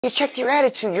You check your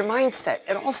attitude, your mindset.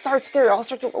 It all starts there. It all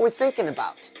starts with what we're thinking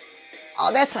about.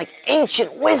 Oh, that's like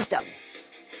ancient wisdom.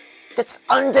 That's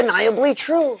undeniably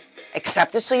true.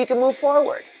 Accept it so you can move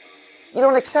forward. You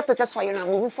don't accept it, that's why you're not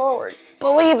moving forward.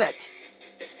 Believe it.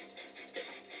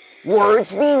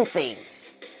 Words mean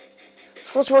things.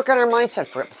 So let's work on our mindset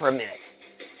for a minute.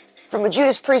 From a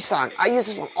Judas Priest song, I use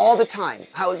this one all the time.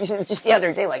 I was using it just the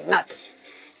other day like nuts.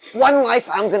 One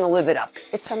life, I'm going to live it up.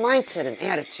 It's a mindset, an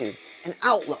attitude, an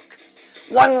outlook.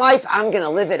 One life, I'm going to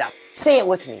live it up. Say it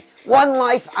with me. One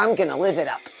life, I'm going to live it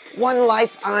up. One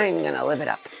life, I'm going to live it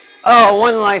up. Oh,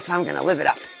 one life, I'm going to live it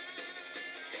up.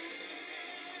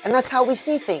 And that's how we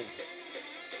see things.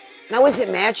 Now, is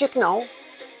it magic? No.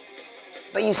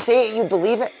 But you say it, you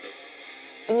believe it.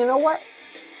 And you know what?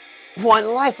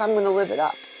 One life, I'm going to live it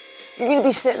up. You're going to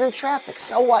be sitting in traffic.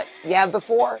 So what? You have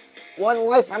before? One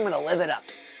life, I'm going to live it up.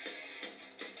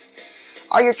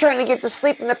 Or you're trying to get to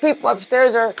sleep and the people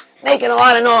upstairs are making a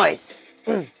lot of noise.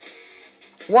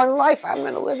 One life, I'm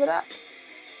going to live it up.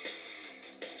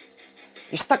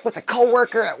 You're stuck with a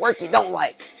coworker at work you don't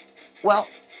like. Well,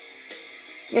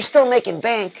 you're still making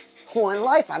bank. One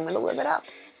life, I'm going to live it up.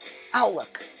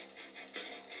 Outlook.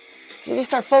 If you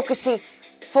start focusing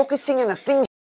on the things